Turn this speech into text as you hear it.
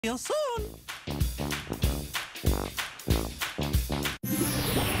real soon.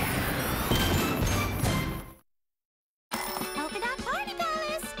 Polka Dot Party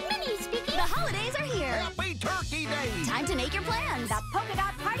Palace! Minnie speaking. The holidays are here. Happy Turkey Day! Time to make your plans. The Polka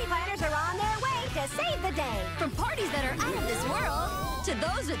Dot Party Planners are on their way to save the day. From parties that are out of this world to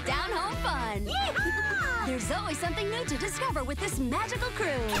those with down-home fun. Yeehaw! There's always something new to discover with this magical crew.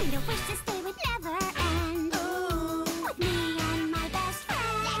 And a wish to stay would never end. Ooh. With me and my best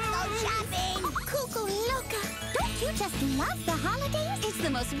friend. Let's go shopping! Oh, Cuckoo Loca! Don't you just love the holidays? It's the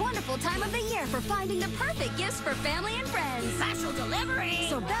most wonderful time of the year for finding the perfect gifts for family and friends. Special delivery!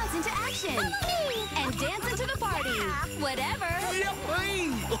 So bounce into action and dance into the party. Whatever.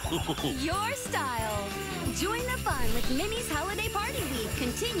 Yippee! Your style. Join the fun with Minnie's Holiday Party Week.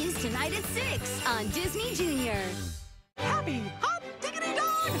 Continues tonight at 6 on Disney Junior. Happy hot diggity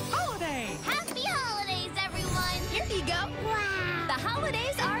dog holiday! Happy holidays, everyone! Here you go. Wow! The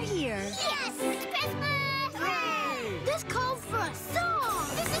holidays are here. Yes! It's Christmas! Hooray! This called for a song!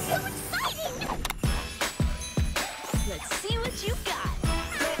 This is so exciting! Let's see what you've got.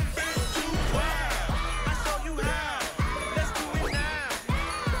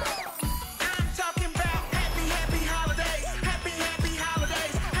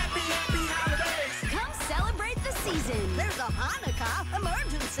 There's a Hanukkah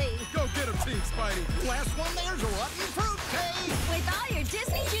emergency. Go get him, Team Spidey. Last one there's a rotten fruitcake. With all your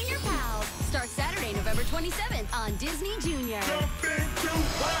Disney Junior pals. Starts Saturday, November 27th on Disney Junior.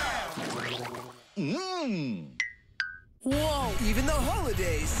 Whoa! Even the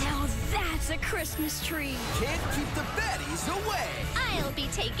holidays Now that's a Christmas tree. can't keep the baddies away. I'll be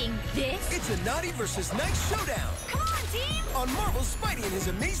taking this. It's a naughty versus nice showdown Come on, team. on Marvel's Spidey and His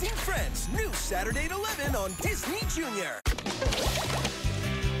Amazing Friends. New Saturday at 11 on Disney Junior.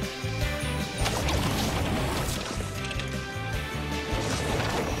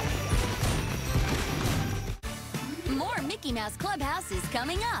 More Mickey Mouse Clubhouse is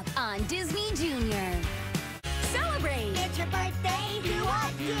coming up on Disney Junior. Celebrate. It's your birthday, do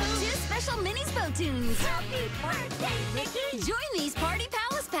what do? 2 special Minnie's Bow Tunes. Happy birthday, Mickey! Join these Party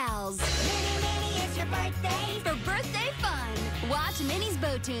Palace pals Minnie, it's your birthday. for birthday fun. Watch Minnie's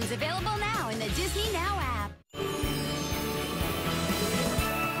Bow Tunes available now in the Disney Now app.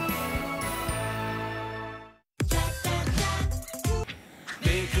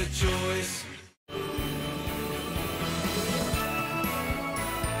 Make a choice.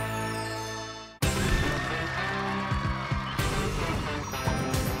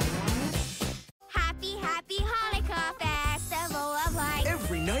 Happy Hanukkah Festival of Lights.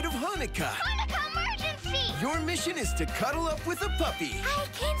 Every night of Hanukkah, Hanukkah emergency! your mission is to cuddle up with a puppy. I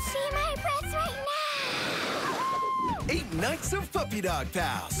can see my breath right now. 8 nights of Puppy Dog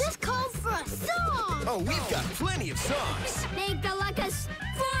Pals. This called for a song. Oh, we've got plenty of songs, Make the luckus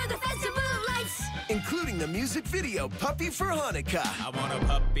for the Festival of Lights. including the music video Puppy for Hanukkah. I want a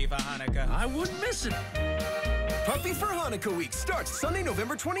puppy for Hanukkah. I wouldn't miss it. Puppy for Hanukkah Week starts Sunday,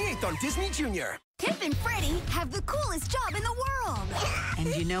 November 28th on Disney Junior. Pip and Freddie have the coolest job in the world.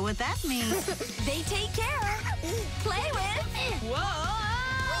 And you know what that means. They take care, play with,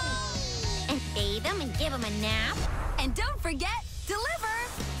 And feed them and give them a nap. and don't forget, deliver.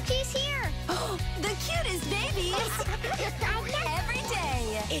 He's here. The cutest babies every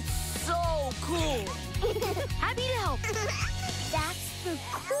day. It's so cool. Happy to help. That's the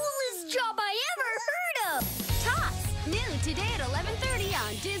coolest job I ever heard of. Tots, new today at 11:30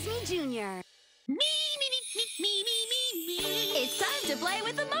 on Disney Junior. It's time to play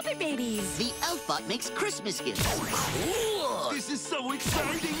with the Muppet Babies. The Elfbot makes Christmas gifts. This is so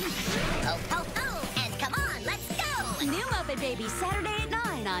exciting. Ho, ho, ho. And come on, let's go. New Muppet Babies Saturday at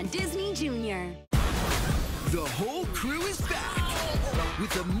 9 on Disney Junior. The whole crew is back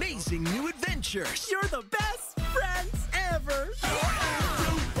with amazing new adventures. You're the best friends ever!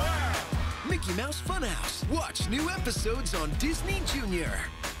 Mickey Mouse Funhouse. Watch new episodes on Disney Junior.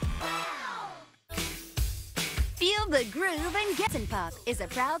 Feel the groove and Get and Pup is a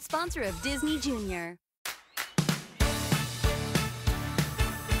proud sponsor of Disney Junior.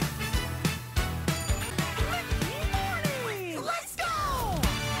 Let's go.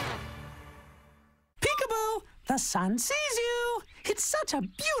 Peekaboo! The sun sees you! It's such a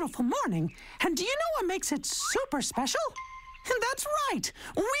beautiful morning. And do you know what makes it super special? And that's right!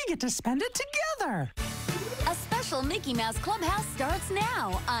 We get to spend it together! A special Mickey Mouse Clubhouse starts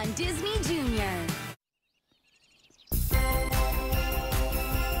now on Disney Junior.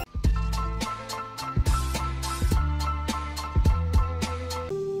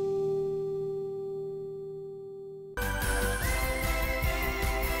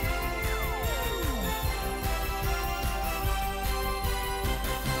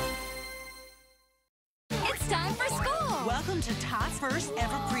 time for school. Welcome to Todd's first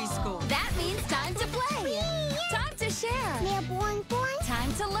ever preschool. That means time to play. Time to share. They're boing boing.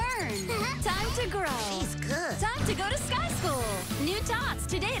 Time to learn. Time to grow. She's good. Time to go to Sky School. New Tots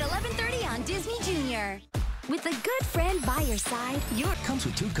today at 11:30 on Disney Junior. With a good friend by your side, you're... Comes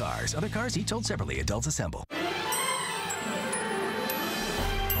with 2 cars. Other cars each sold separately. Adults assemble.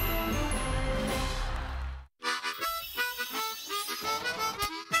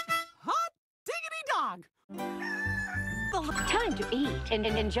 Hot diggity dog! Time to eat and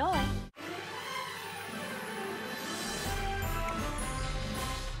enjoy.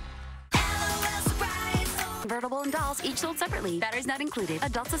 Convertible and dolls each sold separately. Batteries not included.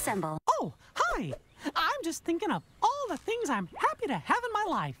 Adults assemble. Oh, hi! I'm just thinking of all the things I'm happy to have in my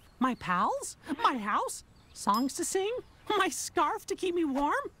life. My pals, my house, songs to sing, my scarf to keep me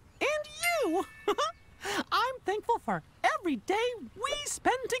warm, and you! I'm thankful for every day we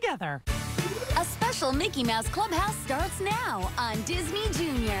spend together. A special Mickey Mouse Clubhouse starts now on Disney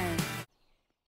Junior.